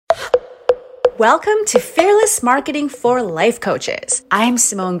Welcome to Fearless Marketing for Life Coaches. I'm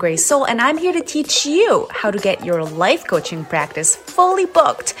Simone Grace Soul, and I'm here to teach you how to get your life coaching practice fully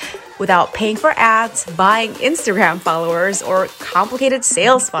booked without paying for ads, buying Instagram followers, or complicated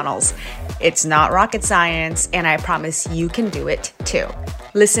sales funnels. It's not rocket science, and I promise you can do it too.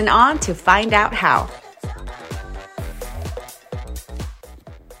 Listen on to find out how.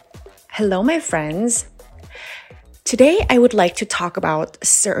 Hello, my friends. Today, I would like to talk about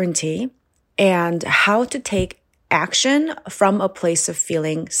certainty and how to take action from a place of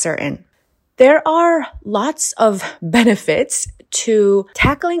feeling certain. There are lots of benefits to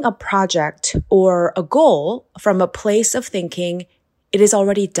tackling a project or a goal from a place of thinking it is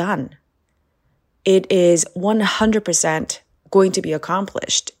already done. It is 100% going to be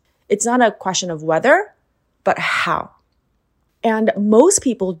accomplished. It's not a question of whether, but how. And most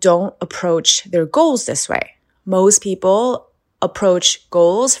people don't approach their goals this way. Most people approach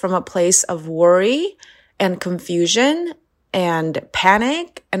goals from a place of worry and confusion and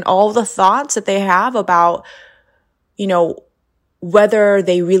panic and all the thoughts that they have about, whether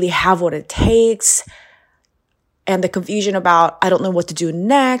they really have what it takes, and the confusion about, I don't know what to do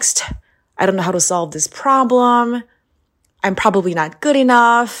next. I don't know how to solve this problem. I'm probably not good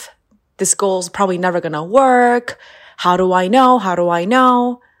enough. This goal's probably never going to work. How do I know?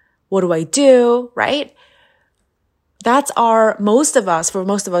 What do I do? Right? For most of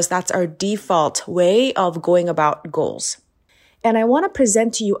us, that's our default way of going about goals. And I want to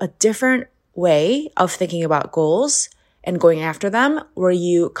present to you a different way of thinking about goals and going after them, where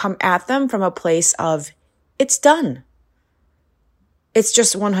you come at them from a place of, it's done. It's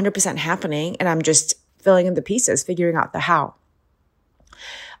just 100% happening, and I'm just filling in the pieces, figuring out the how.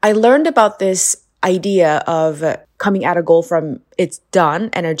 I learned about this idea of coming at a goal from it's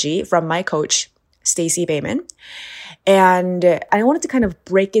done energy from my coach, Stacey Bayman. And I wanted to kind of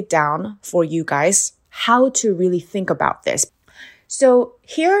break it down for you guys, how to really think about this. So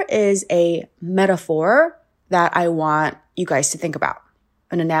here is a metaphor that I want you guys to think about,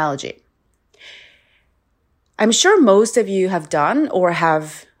 an analogy. I'm sure most of you have done or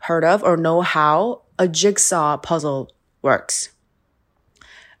have heard of or know how a jigsaw puzzle works.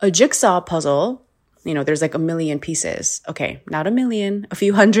 A jigsaw puzzle, there's like 1 million pieces. Okay, not 1 million, a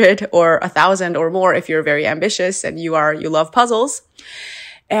few hundred or 1,000 or more if you're very ambitious and you love puzzles.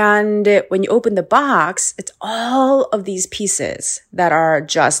 And when you open the box, it's all of these pieces that are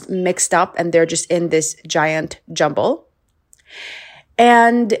just mixed up and they're just in this giant jumble.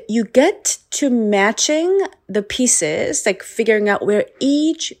 And you get to matching the pieces, like figuring out where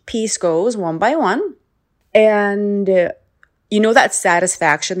each piece goes one by one. And that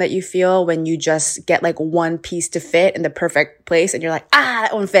satisfaction that you feel when you just get like one piece to fit in the perfect place and you're like,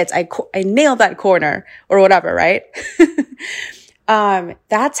 that one fits. I nailed that corner or whatever, right?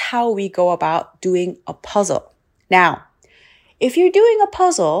 That's how we go about doing a puzzle. Now, if you're doing a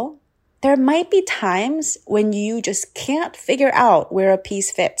puzzle, there might be times when you just can't figure out where a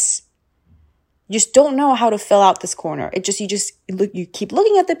piece fits. You just don't know how to fill out this corner. You keep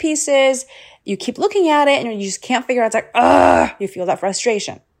looking at the pieces, you keep looking at it, and you just can't figure out. It's like, you feel that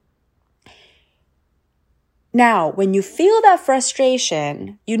frustration. Now, when you feel that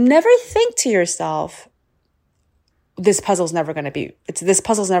frustration, you never think to yourself, this puzzle's never going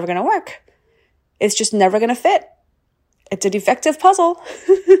to work. It's just never going to fit. It's a defective puzzle.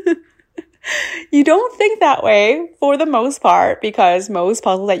 You don't think that way for the most part, because most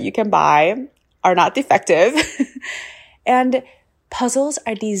puzzles that you can buy are not defective. And puzzles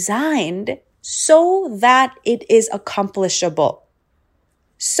are designed so that it is accomplishable,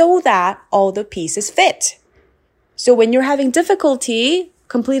 so that all the pieces fit. So when you're having difficulty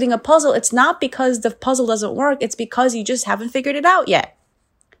completing a puzzle, it's not because the puzzle doesn't work, it's because you just haven't figured it out yet.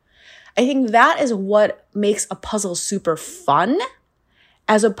 I think that is what makes a puzzle super fun,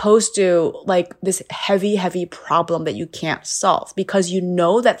 as opposed to like this heavy, heavy problem that you can't solve, because you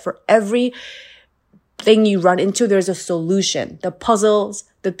know that for every thing you run into, there's a solution. The puzzles,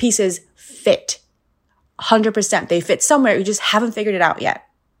 the pieces fit 100%. They fit somewhere. You just haven't figured it out yet.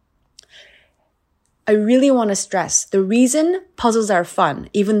 I really want to stress the reason puzzles are fun,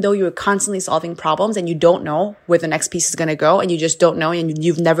 even though you're constantly solving problems and you don't know where the next piece is going to go and you just don't know and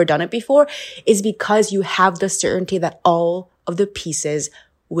you've never done it before, is because you have the certainty that all of the pieces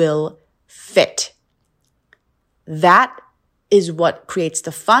will fit. That is what creates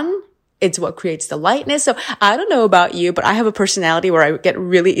the fun. It's what creates the lightness. So I don't know about you, but I have a personality where I get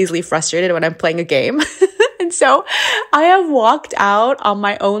really easily frustrated when I'm playing a game. And so I have walked out on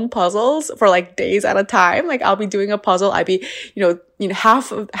my own puzzles for like days at a time. Like I'll be doing a puzzle. I'd be,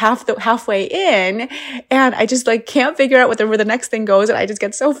 halfway in, and I just like can't figure out where the next thing goes. And I just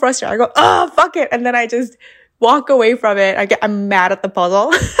get so frustrated. I go, oh, fuck it. And then I just walk away from it. I'm mad at the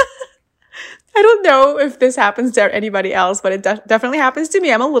puzzle. I don't know if this happens to anybody else, but it definitely happens to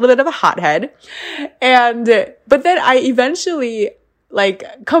me. I'm a little bit of a hothead. But then I eventually like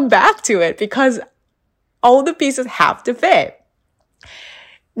come back to it because all the pieces have to fit.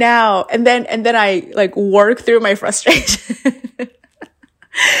 Now, and then I like work through my frustration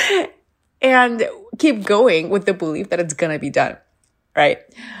and keep going with the belief that it's going to be done. Right?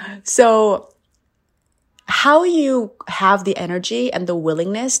 So how you have the energy and the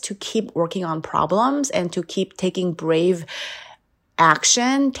willingness to keep working on problems and to keep taking brave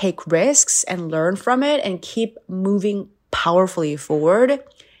action, take risks and learn from it and keep moving powerfully forward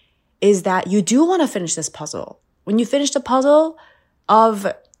is that you do want to finish this puzzle. When you finish the puzzle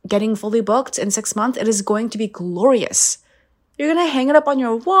of getting fully booked in 6 months, it is going to be glorious. You're going to hang it up on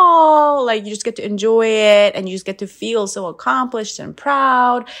your wall. Like you just get to enjoy it and you just get to feel so accomplished and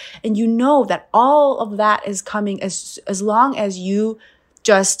proud. And you know that all of that is coming as long as you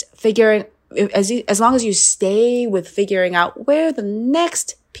just as long as you stay with figuring out where the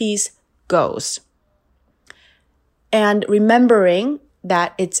next piece goes. And remembering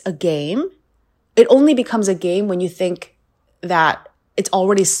that it's a game. It only becomes a game when you think that it's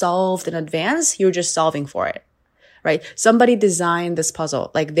already solved in advance. You're just solving for it. Right? Somebody designed this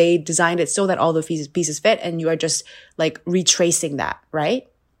puzzle. Like they designed it so that all the pieces fit and you are just like retracing that, right?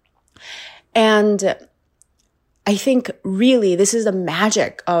 And I think really this is the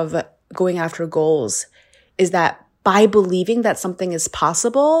magic of going after goals is that by believing that something is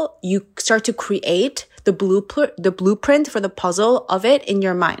possible, you start to create the blueprint for the puzzle of it in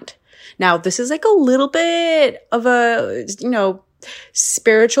your mind. Now, this is like a little bit of a,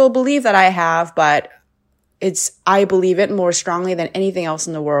 spiritual belief that I have, but I believe it more strongly than anything else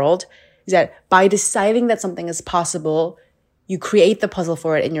in the world, is that by deciding that something is possible, you create the puzzle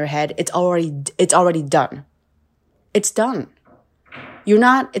for it in your head. It's already done. It's done.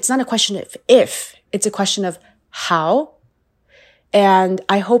 It's not a question of if, it's a question of how. And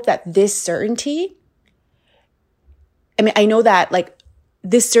I hope that this certainty, I know that like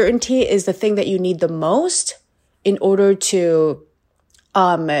this certainty is the thing that you need the most in order to,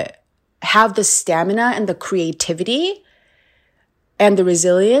 have the stamina and the creativity and the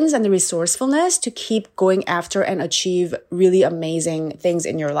resilience and the resourcefulness to keep going after and achieve really amazing things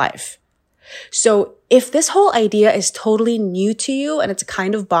in your life. So if this whole idea is totally new to you and it's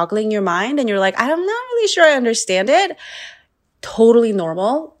kind of boggling your mind and you're like, I'm not really sure I understand it, totally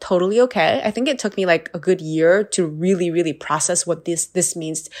normal, totally okay. I think it took me like a good year to really, really process what this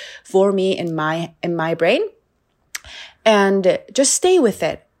means for me in my brain. And just stay with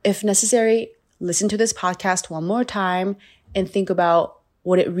it. If necessary, listen to this podcast one more time and think about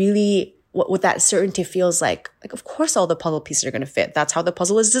what that certainty feels like. Like, of course, all the puzzle pieces are going to fit. That's how the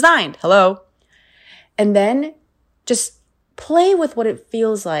puzzle is designed. Hello. And then just play with what it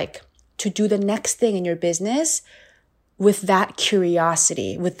feels like to do the next thing in your business with that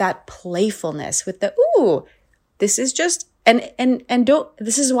curiosity, with that playfulness, with the, this is just,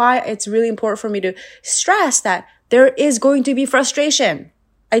 this is why it's really important for me to stress that there is going to be frustration.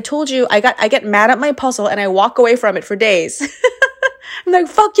 I told you I get mad at my puzzle and I walk away from it for days. I'm like,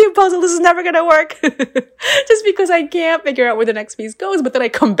 fuck you, puzzle. This is never going to work. Just because I can't figure out where the next piece goes. But then I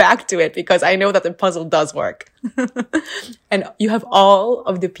come back to it because I know that the puzzle does work. And you have all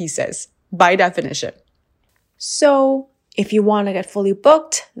of the pieces by definition. So if you want to get fully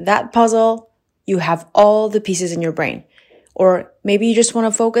booked, that puzzle, you have all the pieces in your brain. Or maybe you just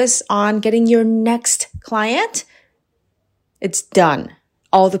want to focus on getting your next client. It's done.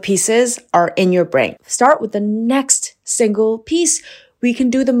 All the pieces are in your brain. Start with the next single piece. We can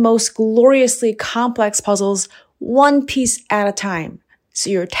do the most gloriously complex puzzles one piece at a time. So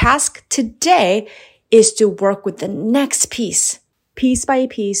your task today is to work with the next piece. Piece by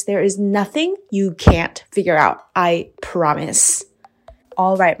piece, there is nothing you can't figure out. I promise.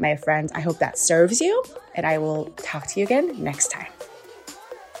 All right, my friends, I hope that serves you, and I will talk to you again next time.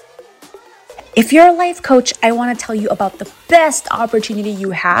 If you're a life coach, I want to tell you about the best opportunity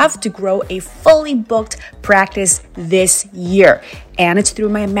you have to grow a fully booked practice this year. And it's through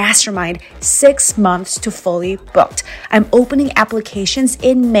my mastermind, 6 months to fully booked. I'm opening applications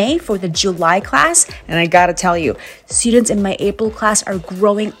in May for the July class. And I got to tell you, students in my April class are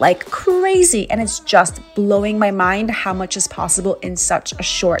growing like crazy. And it's just blowing my mind how much is possible in such a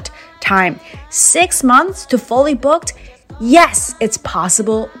short time. 6 months to fully booked. Yes, it's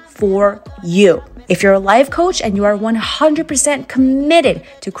possible for you. If you're a life coach and you are 100% committed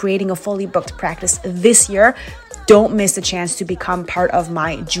to creating a fully booked practice this year, don't miss the chance to become part of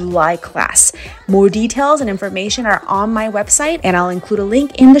my July class. More details and information are on my website, and I'll include a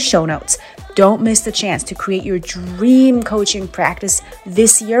link in the show notes. Don't miss the chance to create your dream coaching practice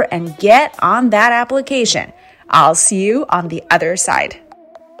this year and get on that application. I'll see you on the other side.